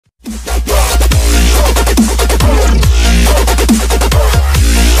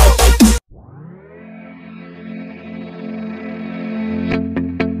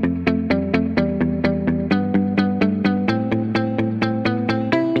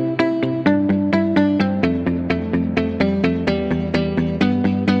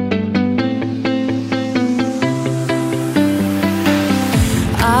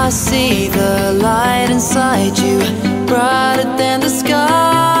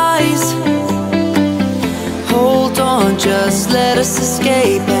us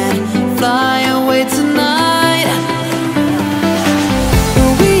escape and fly away tonight.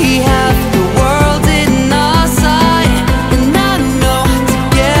 We have the world in our sight, and I know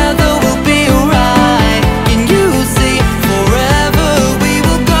together we'll be alright. Can you see forever we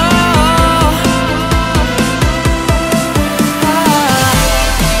will go?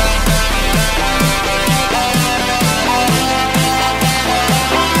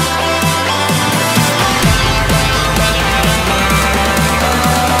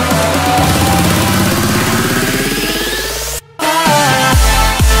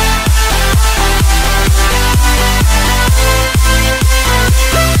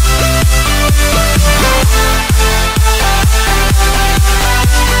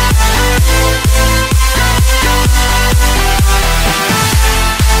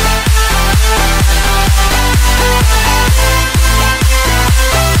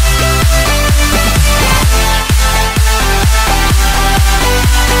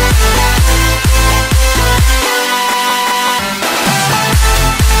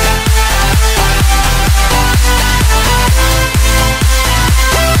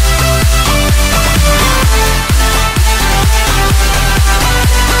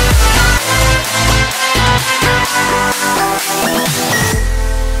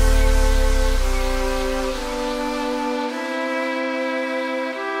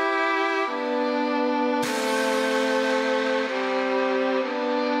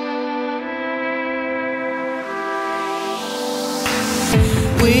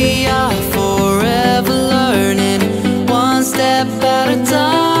 We are forever learning, one step at a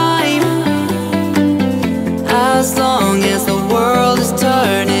time. As long as the world is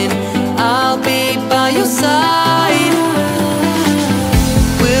turning, I'll be by your side.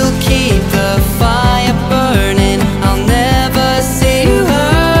 We'll keep the fire burning, I'll never see you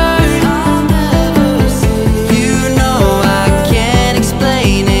hurt. You know I can't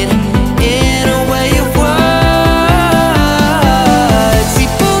explain it in a way of words. We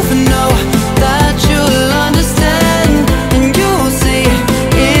both know that you'll understand, and you'll see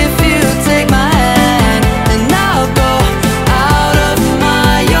if you take my hand, and I'll go out of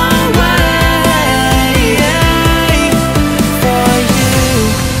my own way for you,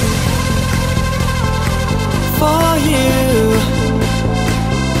 for you.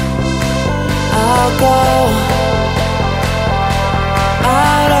 I'll go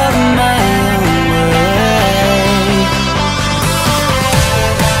out of my own way.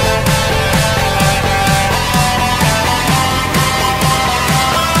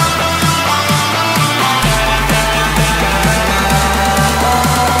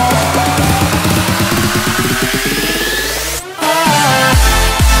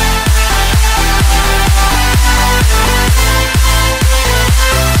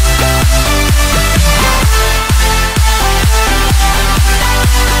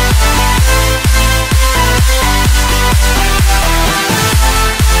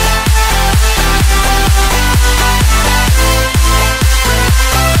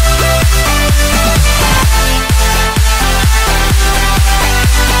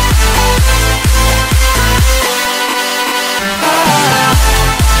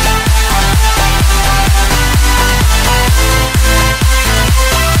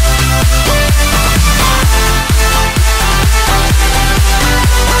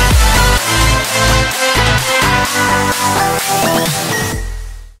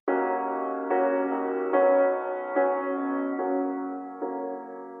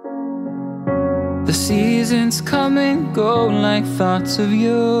 The seasons come and go like thoughts of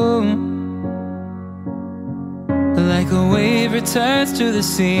you. Like a wave returns to the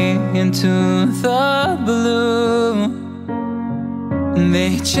sea, into the blue.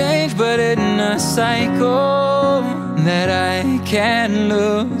 They change but in a cycle that I can't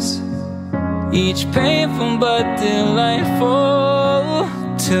lose. Each painful but delightful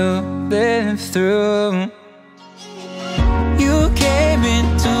to live through. You came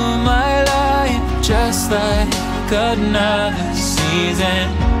into my life just like another season.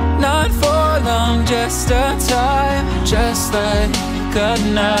 Not for long, just a time, just like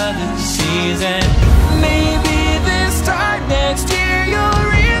another season. Maybe this time next year you'll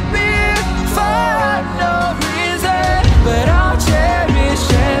reappear for no reason, but I'll cherish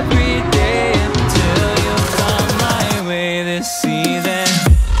every day until you come my way this season.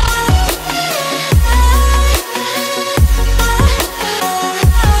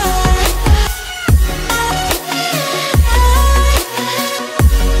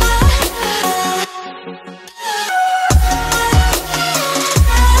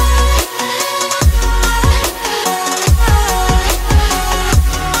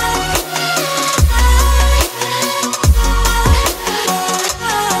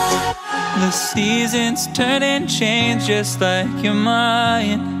 seasons turn and change just like your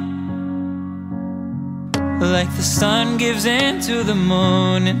mind. Like the sun gives into the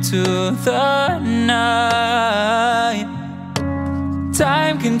moon, into the night.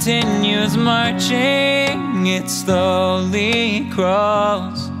 Time continues marching, it slowly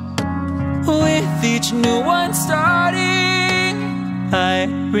crawls. With each new one starting, I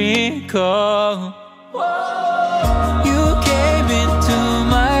recall you came into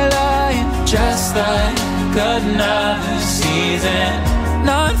my life just like another season.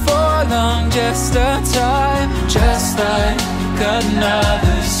 Not for long, just a time, just like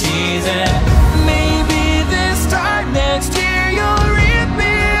another season. Maybe this time next year you'll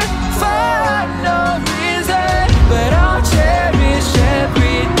reappear for no reason, but I'll cherish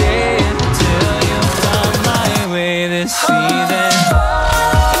every day until you come my way this season.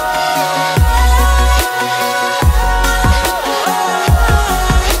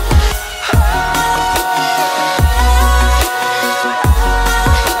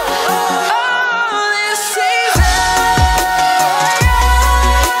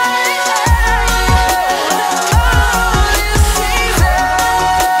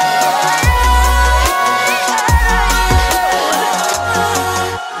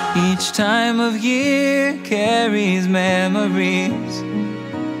 Each time of year carries memories,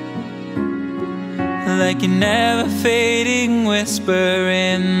 like a never fading whisper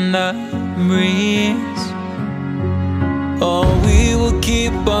in the breeze. Oh, we will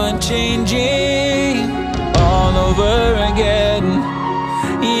keep on changing all over again.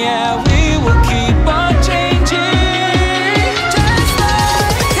 Yeah, we will keep on changing just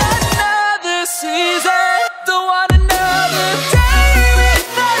like another season. Don't want another day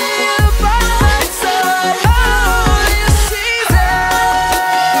without you by my side. Oh, this season.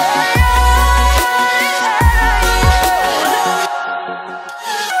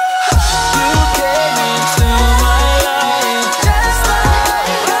 You came into my life just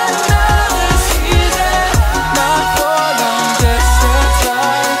like another season. Not for long, just a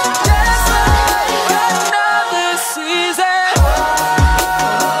time.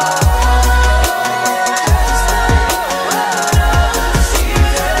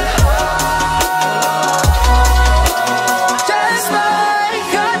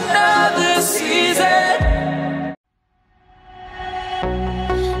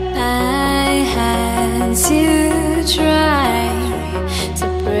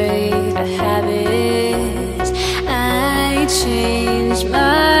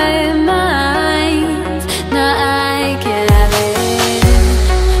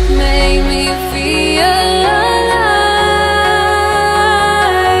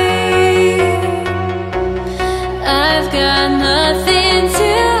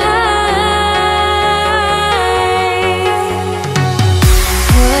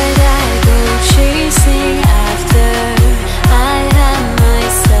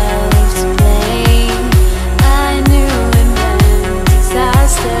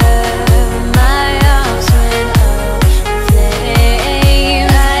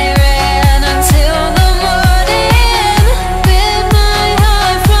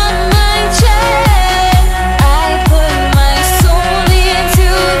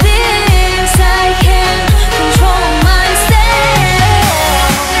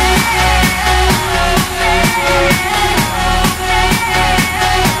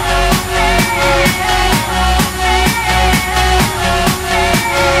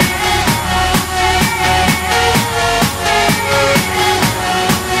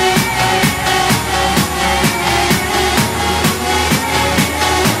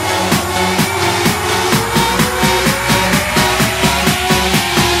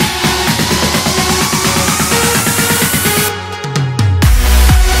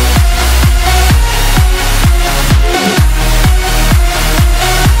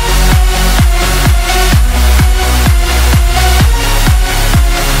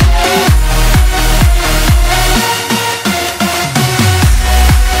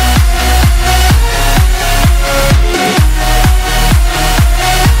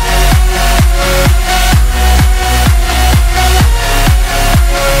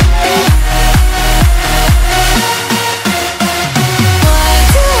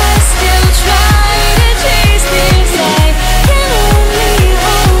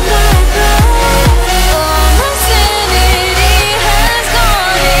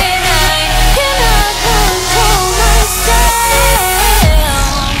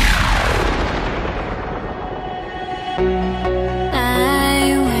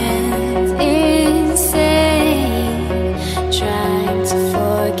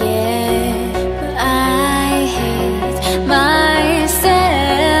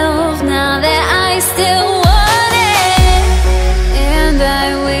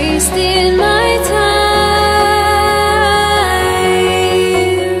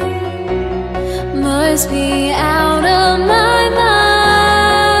 me